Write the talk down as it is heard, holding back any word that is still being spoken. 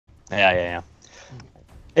Yeah.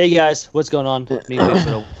 Hey guys, what's going on? Me,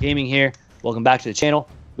 Bigfoot Gaming here. Welcome back to the channel.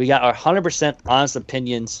 We got our 100% honest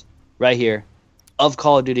opinions right here of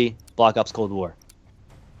Call of Duty Black Ops Cold War.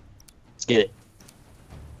 Let's get it.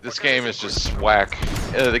 This game is just whack.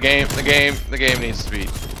 The game needs to be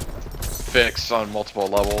fixed on multiple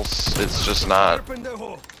levels. It's just not.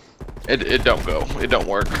 It don't go. It don't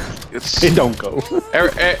work. It don't go. Yeah,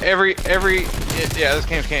 this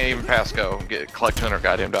game can't even pass go. Collect $200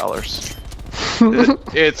 goddamn dollars.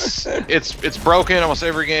 It's broken almost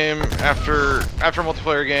every game. After a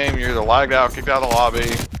multiplayer game, you're either lagged out, kicked out of the lobby.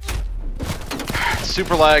 It's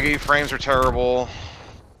super laggy. Frames are terrible.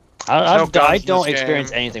 I don't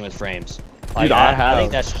experience anything with frames. Like, Dude, I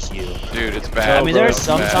think that's just you. Dude, it's bad. I mean, there's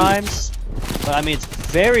sometimes, but I mean, it's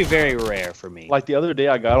very, very rare for me. Like the other day,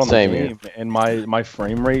 I got on the game and my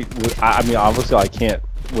frame rate. I mean, obviously, I can't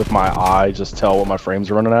with my eye just tell what my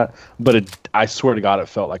frames are running at. But I swear to God, it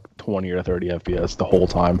felt like 20 or 30 FPS the whole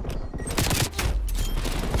time.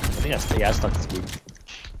 I think that's stuck to speed.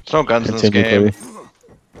 There's no guns in this game.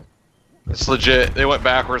 It's legit. They went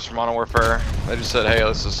backwards from Modern Warfare. They just said, hey,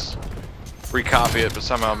 let's just recopy it, but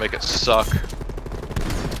somehow make it suck.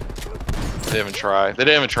 They didn't even try. They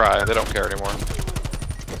don't care anymore.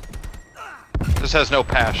 This has no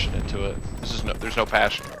passion into it. There's no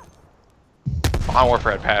passion here. Modern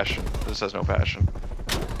Warfare had passion. This has no passion.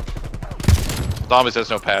 Zombies has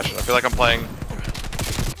no passion. I feel like I'm playing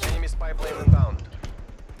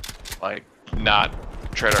like not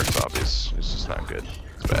Treyarch Zombies. It's just not good.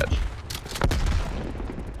 It's bad.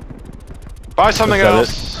 Buy something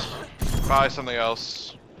else. Buy something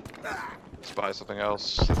else. Let's buy something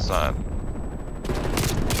else. It's not.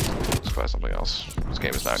 Let's buy something else. This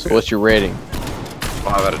game is not good. So what's your rating? 5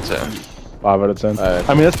 out of 10. 5 out of 10.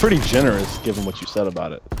 I mean, that's pretty generous given what you said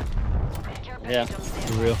about it. Yeah,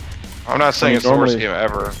 for real. I'm not saying it's the worst game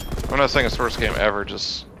ever. I'm not saying it's the worst game ever.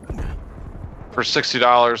 Just for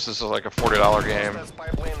 $60, this is like a $40 game. It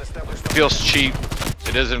feels cheap.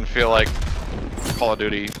 It doesn't feel like Call of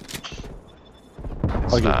Duty.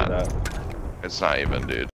 I'll give you that. It's not even,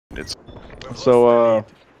 dude. It's so,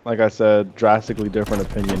 like I said, drastically different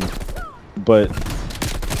opinion, but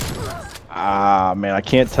man, I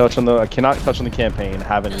cannot touch on the campaign.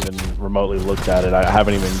 Haven't even remotely looked at it. I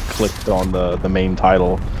haven't even clicked on the main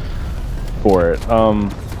title for it.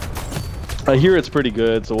 I hear it's pretty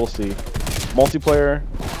good, so we'll see. Multiplayer,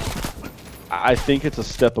 I think it's a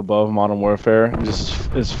step above Modern Warfare,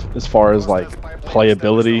 just as far as like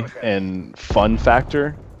playability and fun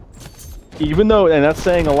factor. Even though, and that's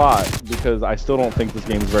saying a lot, because I still don't think this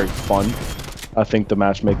game is very fun. I think the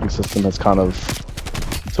matchmaking system has kind of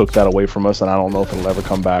took that away from us, and I don't know if it'll ever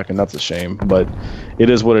come back, and that's a shame. But it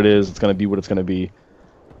is what it is. It's going to be what it's going to be.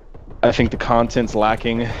 I think the content's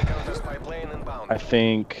lacking. I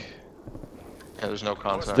think there's no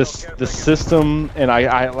content. The system, and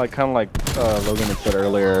I like kind of like Logan had said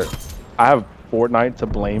earlier, I have Fortnite to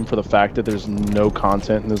blame for the fact that there's no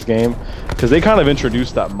content in this game, because they kind of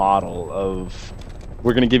introduced that model of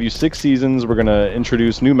we're going to give you 6 seasons, we're going to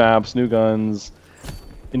introduce new maps, new guns,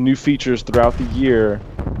 and new features throughout the year,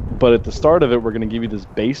 but at the start of it we're going to give you this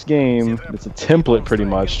base game. It's a template pretty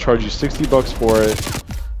much, charge you $60 for it,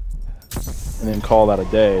 and then call that a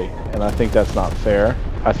day. And I think that's not fair.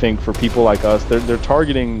 I think for people like us, they're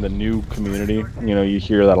targeting the new community. You know, you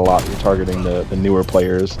hear that a lot. You're targeting the newer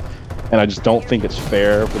players, and I just don't think it's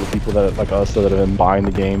fair for the people that like us that have been buying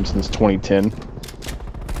the game since 2010.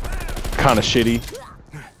 Kind of shitty,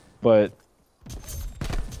 but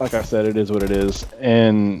like I said, it is what it is,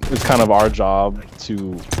 and it's kind of our job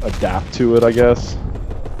to adapt to it, I guess,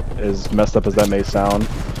 as messed up as that may sound.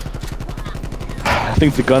 I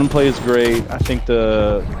think the gunplay is great. I think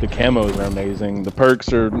the camos are amazing. The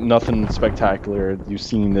perks are nothing spectacular. You've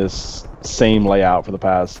seen this same layout for the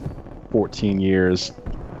past 14 years.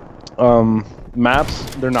 Maps,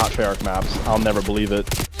 they're not Treyarch maps. I'll never believe it.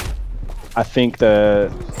 I think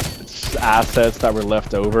that it's assets that were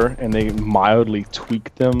left over, and they mildly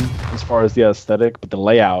tweaked them as far as the aesthetic, but the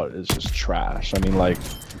layout is just trash. I mean, like,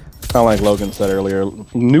 kind of like Logan said earlier,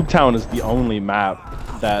 Nuketown is the only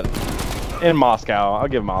map that, in Moscow, I'll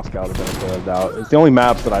give Moscow the benefit of the doubt, it's the only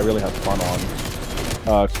maps that I really have fun on.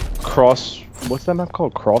 What's that map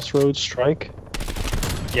called? Crossroads Strike?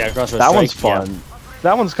 Yeah, Crossroads That Strike, one's fun. Yeah.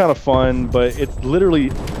 That one's kind of fun, but it's literally,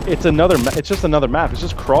 it's just another map. It's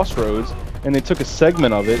just Crossroads, and they took a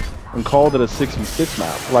segment of it and called it a 6v6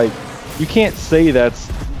 map. Like, you can't say that's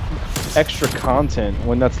extra content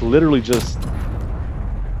when that's literally just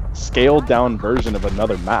scaled down version of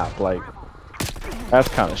another map. Like, that's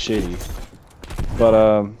kind of shitty.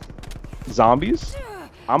 But zombies,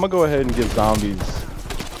 I'm gonna go ahead and give zombies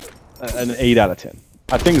an 8 out of 10.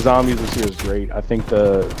 I think Zombies this year is great. I think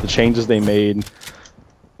the changes they made,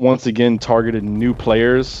 once again, targeted new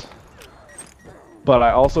players. But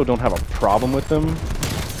I also don't have a problem with them.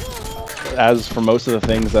 As for most of the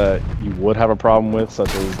things that you would have a problem with,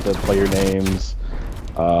 such as the player names,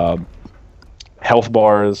 health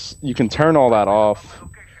bars, you can turn all that off.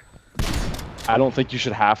 I don't think you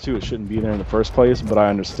should have to. It shouldn't be there in the first place, but I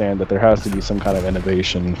understand that there has to be some kind of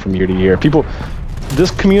innovation from year to year. This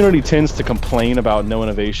community tends to complain about no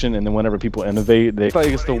innovation, and then whenever people innovate, they feel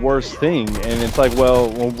like it's the worst thing. And it's like, well,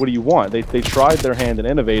 what do you want? They tried their hand at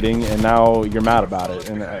innovating, and now you're mad about it.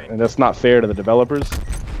 And that's not fair to the developers,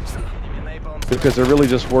 because they're really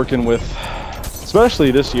just working with, especially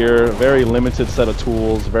this year, a very limited set of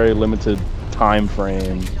tools, very limited time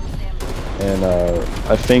frame. And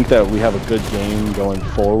I think that we have a good game going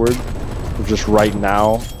forward. Just right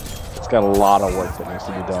now, it's got a lot of work that needs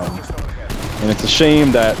to be done. And it's a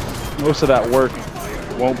shame that most of that work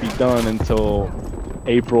won't be done until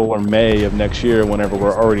April or May of next year, whenever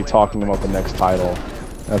we're already talking about the next title.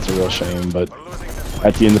 That's a real shame, but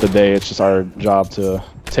at the end of the day, it's just our job to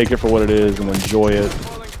take it for what it is and enjoy it.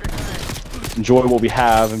 Enjoy what we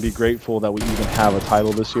have and be grateful that we even have a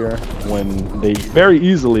title this year, when they very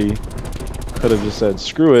easily could have just said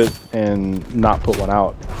screw it and not put one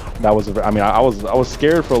out. That was I was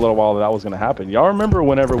scared for a little while that was going to happen. Y'all remember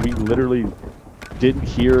whenever we literally didn't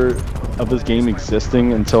hear of this game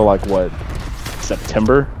existing until like what,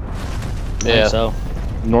 September? Yeah. So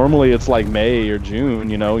normally it's like May or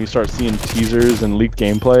June, you know, you start seeing teasers and leaked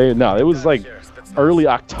gameplay. No, it was like early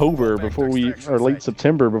October or late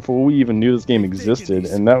September before we even knew this game existed,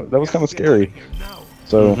 and that was kind of scary.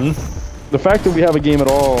 So the fact that we have a game at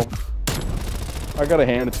all, I gotta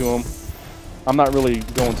hand it to them. I'm not really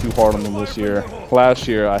going too hard on them this year. Last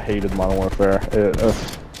year, I hated Modern Warfare.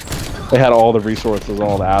 They had all the resources,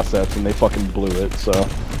 all the assets, and they fucking blew it, so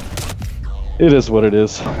it is what it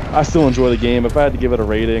is. I still enjoy the game. If I had to give it a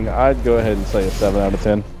rating, I'd go ahead and say a 7 out of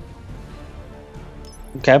 10.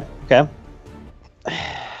 Okay.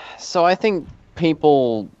 So I think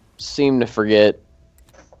people seem to forget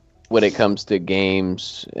when it comes to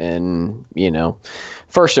games and, you know,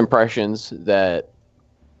 first impressions, that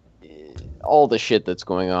all the shit that's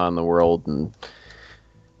going on in the world, and,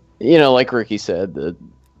 you know, like Ricky said,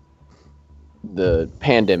 the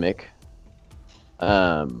pandemic,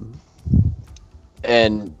 and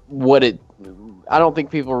I don't think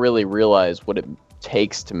people really realize what it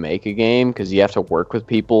takes to make a game, because you have to work with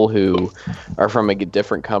people who are from a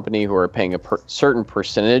different company who are paying a certain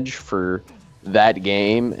percentage for that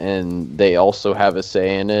game, and they also have a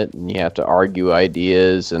say in it, and you have to argue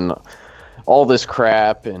ideas and all this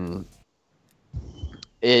crap. And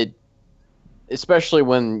it, especially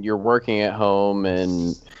when you're working at home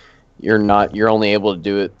and you're only able to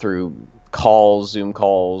do it through calls, Zoom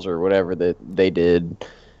calls, or whatever that they did.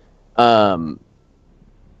 But,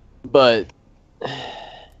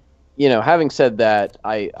 you know, having said that,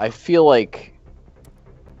 I feel like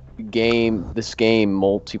this game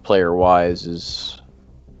multiplayer wise is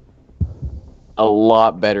a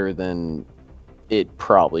lot better than it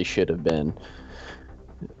probably should have been,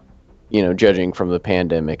 you know, judging from the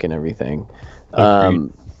pandemic and everything.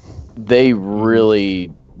 They really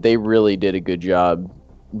did a good job.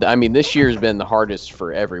 I mean, this year's been the hardest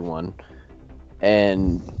for everyone,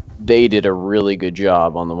 and they did a really good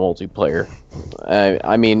job on the multiplayer.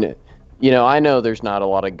 I mean, you know, I know there's not a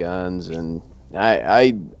lot of guns, and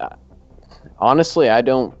I honestly, I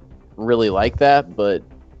don't really like that, but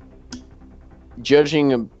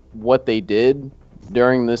judging what they did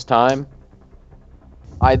during this time,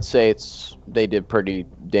 I'd say they did pretty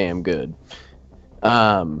damn good.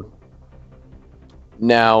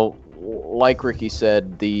 Now, like Ricky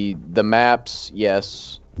said, the maps,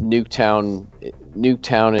 yes, Nuketown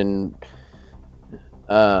and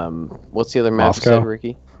what's the other map you said,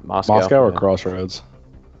 Ricky? Moscow or Crossroads?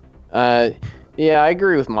 Yeah, I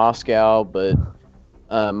agree with Moscow, but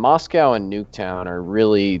Moscow and Nuketown are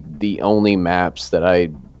really the only maps that I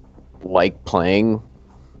like playing.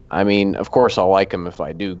 I mean, of course I'll like them if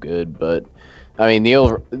I do good, but I mean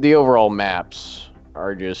the overall maps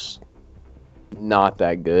are just not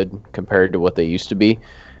that good compared to what they used to be.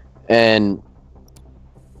 And,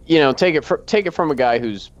 you know, take it from a guy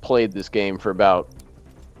who's played this game for about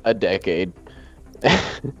a decade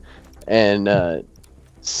and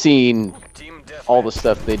seen all the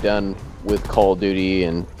stuff they've done with Call of Duty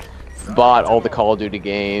and bought all the Call of Duty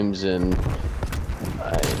games, and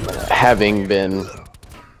having been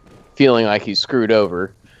feeling like he's screwed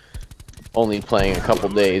over, only playing a couple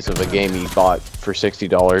days of a game he bought for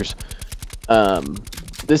 $60.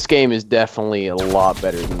 this game is definitely a lot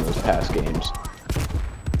better than those past games.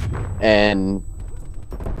 And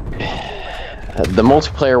the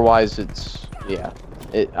multiplayer wise, it's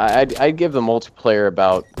I'd give the multiplayer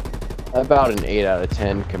about an 8 out of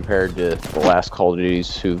 10 compared to the last Call of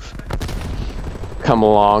Duties who've come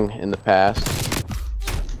along in the past.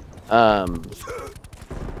 The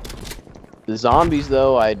zombies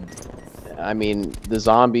though, I mean the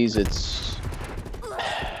zombies,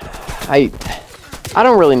 I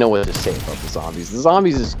don't really know what to say about the zombies. The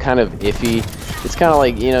zombies is kind of iffy. It's kind of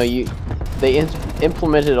like, you know, they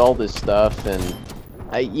implemented all this stuff, and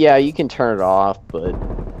yeah, you can turn it off, but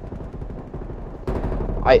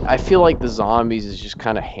I feel like the zombies is just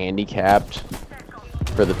kind of handicapped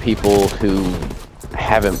for the people who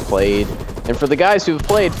haven't played, and for the guys who've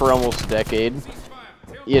played for almost a decade.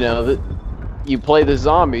 You know, you play the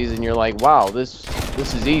zombies and you're like, wow, this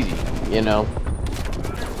is easy, you know.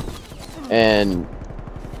 And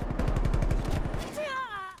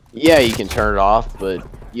yeah, you can turn it off, but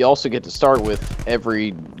you also get to start with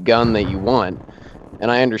every gun that you want.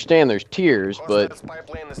 And I understand there's tiers, but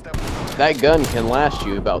that gun can last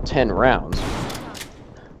you about 10 rounds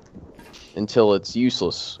until it's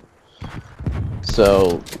useless.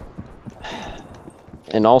 So,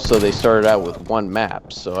 and also they started out with one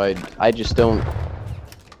map, so I just don't.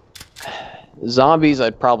 Zombies,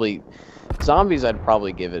 I'd probably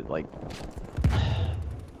give it like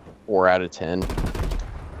 4 out of 10.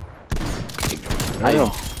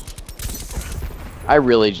 I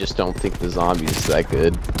really just don't think the zombies is that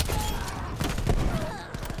good.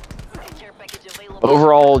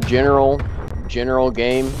 Overall, general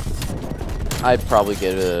game, I'd probably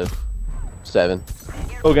give it a 7.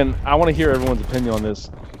 Logan, I want to hear everyone's opinion on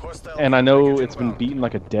this, and I know it's been beaten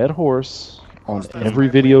like a dead horse on every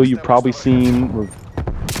video you've probably seen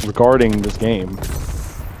regarding this game.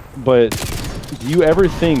 But do you ever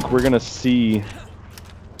think we're gonna see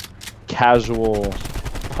casual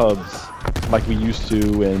pubs like we used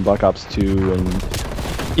to in Black Ops 2,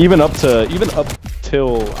 and even up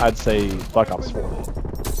till I'd say Black Ops 4?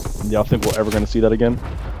 Y'all think we're ever gonna see that again?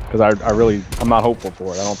 Because I'm not hopeful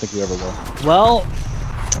for it. I don't think we ever will. Well,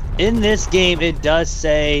 in this game, it does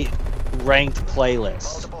say ranked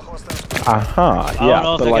playlist. Yeah. I don't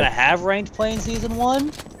know if they're gonna have ranked play in season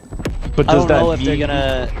 1. But I don't know if they're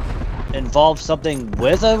gonna involve something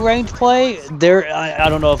with a ranked play. I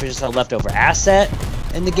don't know if it's just a leftover asset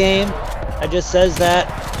in the game that just says that.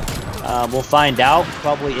 We'll find out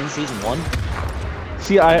probably in season 1.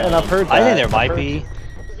 See, I've heard that. I think there might be.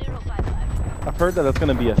 I've heard that it's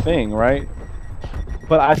going to be a thing, right?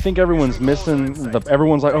 But I think everyone's missing.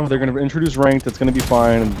 Everyone's like, oh, they're going to introduce ranked. It's going to be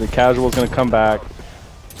fine. And the casual is going to come back.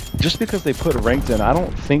 Just because they put ranked in, I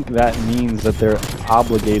don't think that means that they're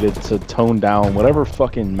obligated to tone down whatever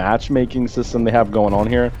fucking matchmaking system they have going on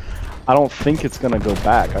here. I don't think it's going to go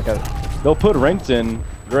back. They'll put ranked in,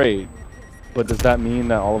 great. But does that mean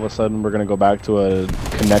that all of a sudden we're going to go back to a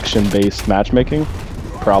connection-based matchmaking?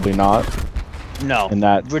 Probably not. No, and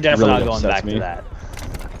that we're definitely really not going back me. to that.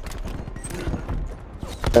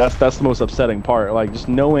 That's the most upsetting part. Like, just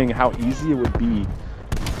knowing how easy it would be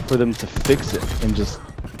for them to fix it and just.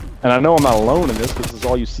 And I know I'm not alone in this because this is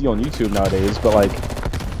all you see on YouTube nowadays. But like,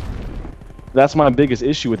 that's my biggest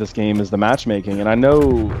issue with this game is the matchmaking. And I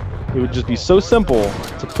know it would just be so simple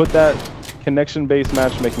to put that connection-based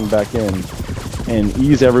matchmaking back in and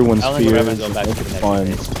ease everyone's fears. I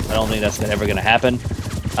don't think that's ever going to happen.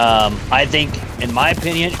 I think, in my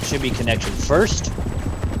opinion, it should be connection first,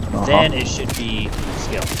 then it should be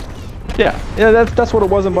skill. Yeah, that's what it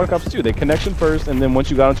was in Black Ops 2. They connection first, and then once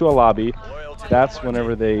you got into a lobby, that's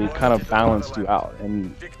whenever they kind of balanced you out.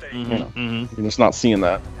 And you're just not seeing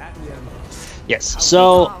that. Yes.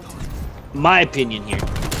 So, my opinion here.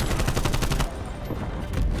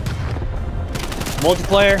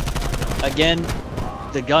 Multiplayer, again,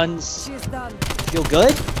 the guns feel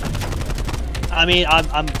good. I mean,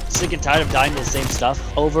 I'm sick and tired of dying to the same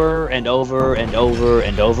stuff over and over and over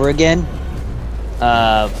and over again.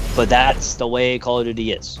 But that's the way Call of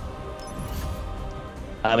Duty is.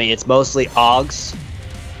 I mean, it's mostly AUGs,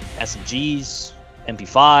 SMGs,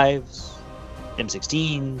 MP5s,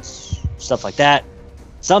 M16s, stuff like that.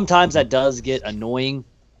 Sometimes that does get annoying,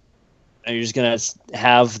 and you're just gonna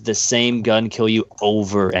have the same gun kill you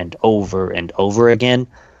over and over and over again.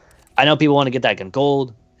 I know people want to get that gun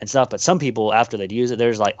gold and stuff, but some people, after they'd use it,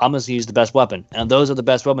 they're just like, I'm going to use the best weapon. And those are the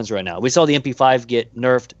best weapons right now. We saw the MP5 get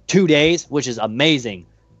nerfed 2 days, which is amazing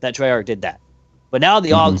that Treyarch did that. But now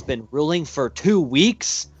the AUG's been ruling for 2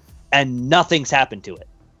 weeks, and nothing's happened to it.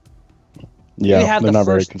 Yeah, you have they're the not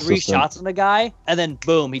very first 3 consistent. shots on the guy, and then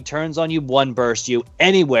boom, he turns on you, one burst you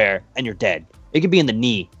anywhere, and you're dead. It could be in the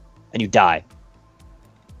knee, and you die.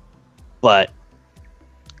 But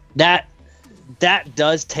that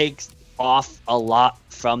does take off a lot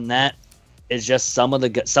from that. It's just some of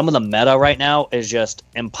the meta right now is just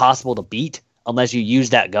impossible to beat unless you use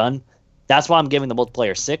that gun. That's why I'm giving the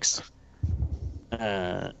multiplayer 6.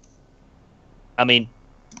 I mean,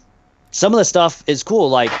 some of the stuff is cool,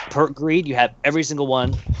 like perk greed. You have every single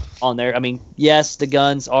one on there. I mean, yes, the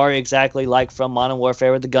guns are exactly like from Modern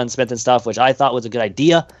Warfare with the gunsmith and stuff, which I thought was a good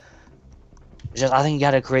idea. It's just I think you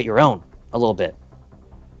got to create your own a little bit.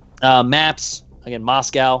 Maps, again,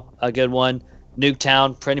 Moscow, a good one.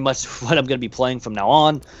 Nuketown, pretty much what I'm going to be playing from now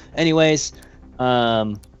on. Anyways,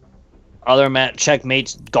 other map,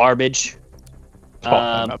 Checkmate's garbage.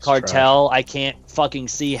 Cartel, I can't fucking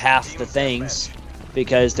see half the things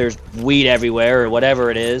because there's weed everywhere or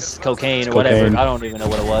whatever it is, cocaine or whatever. I don't even know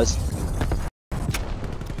what it was.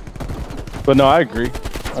 But no, I agree.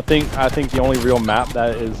 I think the only real map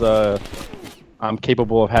that is I'm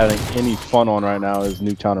capable of having any fun on right now is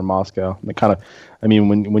Nuketown or Moscow. And kind of, I mean,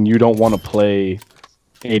 when you don't want to play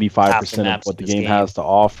 85% of what the game has to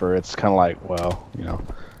offer, it's kind of like, well, you know.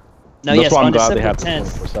 No, yes, on December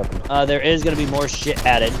 10th, there is going to be more shit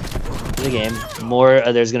added to the game.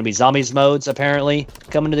 There's going to be zombies modes, apparently,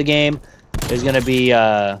 coming to the game. There's going to be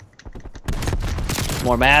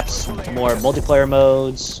more maps, more multiplayer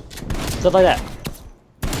modes, stuff like that.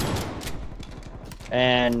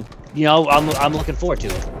 And, you know, I'm looking forward to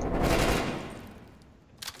it.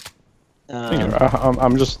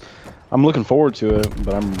 I'm looking forward to it,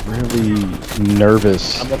 but I'm really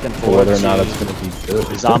nervous I'm looking forward whether or not it's going to be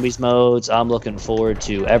good. Zombies modes. I'm looking forward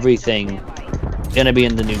to everything going to be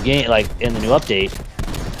in the new game, like in the new update.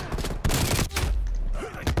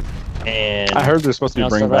 And I heard they're supposed to be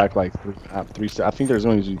bringing back like three. I think there's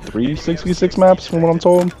going to be 3 6v6 maps from what I'm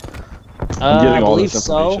told. I believe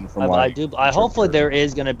so. I hopefully there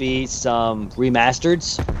is going to be some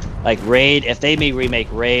remasters, like Raid. If they may remake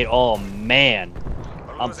Raid, oh man.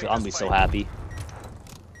 I'm gonna be so happy.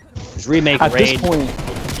 Just remake at Raid. This point,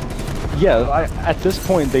 yeah, at this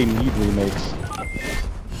point they need remakes.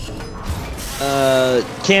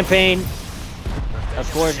 Campaign. Of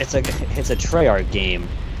course, it's a Treyarch game.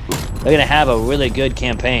 They're gonna have a really good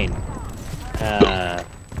campaign.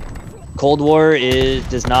 Cold War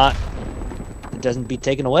doesn't be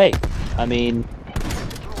taken away. I mean,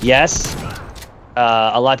 yes,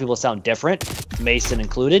 a lot of people sound different, Mason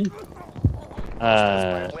included.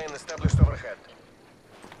 But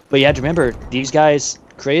you have to remember, these guys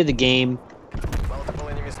created the game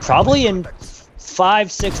probably in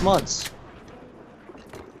 5-6 months.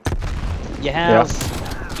 You have,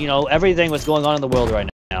 you know, everything that's going on in the world right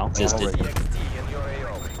now.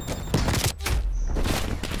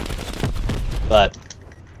 But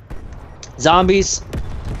zombies,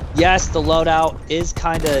 yes, the loadout is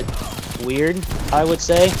kind of weird, I would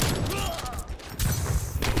say.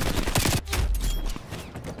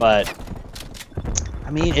 But I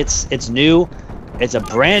mean, it's new. It's a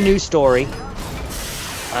brand new story.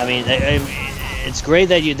 I mean, it's great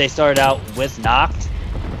that they started out with Noct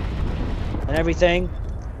and everything,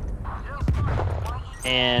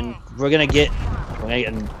 and we're gonna get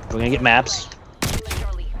maps.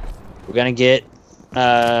 We're gonna get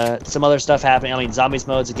some other stuff happening. I mean, zombies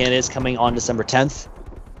modes again is coming on December 10th.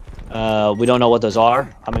 We don't know what those are.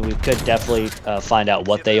 I mean, we could definitely find out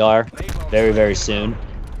what they are very, very soon.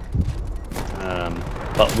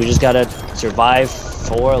 But we just gotta survive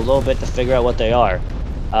for a little bit to figure out what they are.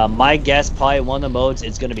 My guess, probably one of the modes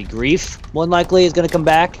is gonna be Grief. More than likely is gonna come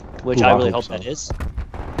back, which I really hope that is.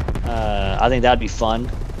 I think that'd be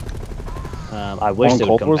fun. I wish they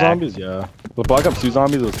would come back. Zombies, yeah. The Black Ops 2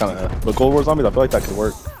 zombies was kind of the Cold War zombies. I feel like that could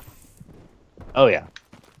work. Oh yeah,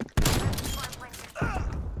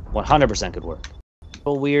 100% could work. A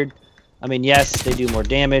little weird. I mean, yes, they do more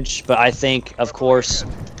damage, but I think, of course,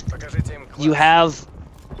 you have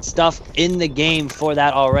stuff in the game for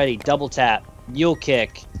that already. Double tap, mule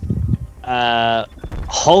kick. I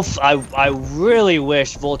really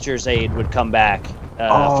wish Vulture's Aid would come back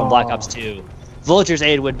from Black Ops 2. Vulture's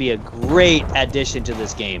Aid would be a great addition to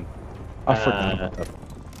this game. I forgot about that.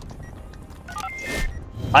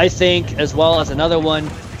 I think, as well as another one,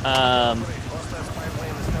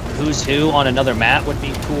 Who's Who on another map would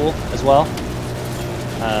be cool as well.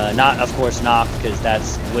 Not, of course, Noct, because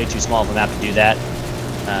that's way too small of a map to do that.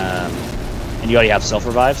 And you already have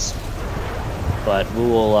self-revives. But we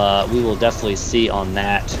will definitely see on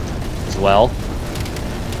that as well.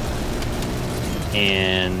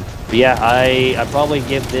 And but yeah, I probably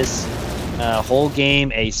give this whole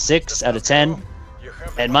game a 6 out of 10.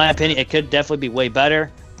 In my opinion, it could definitely be way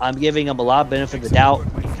better. I'm giving them a lot of benefit of the doubt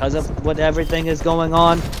because of what everything is going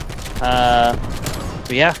on. But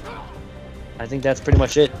yeah, I think that's pretty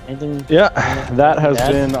much it. Anything? Yeah, that has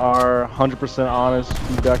been our 100% honest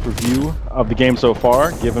feedback review of the game so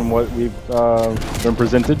far, given what we've been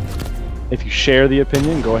presented. If you share the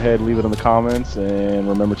opinion, go ahead, leave it in the comments, and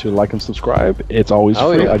remember to like and subscribe. It's always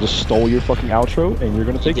free. Yeah. I just stole your fucking outro, and you're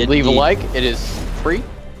gonna take it. Leave a like. It is free,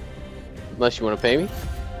 unless you want to pay me.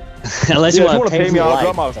 Unless you want to pay me, I'll like,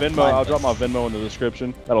 drop my Venmo. I'll drop my Venmo in the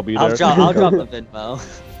description. That'll be there. I'll drop a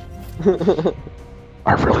Venmo.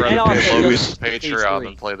 I really And I'd rather also pay just Patreon H3.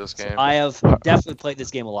 than play this game. I have definitely played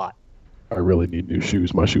this game a lot. I really need new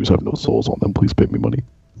shoes. My shoes have no soles on them. Please pay me money.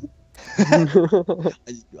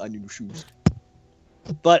 I need shoes.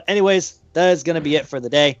 But anyways, that is gonna be it for the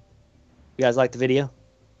day. You guys like the video?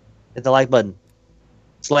 Hit the like button.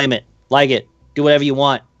 Slam it. Like it. Do whatever you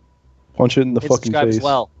want. Punch it in the Hit fucking subscribe face. as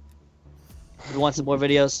well. If you want some more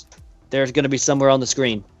videos, there's gonna be somewhere on the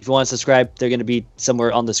screen. If you want to subscribe, they're gonna be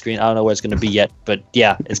somewhere on the screen. I don't know where it's gonna be yet, but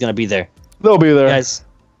yeah, it's gonna be there. They'll be there. Guys,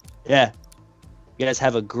 yeah. You guys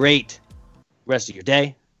have a great rest of your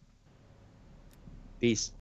day. Peace.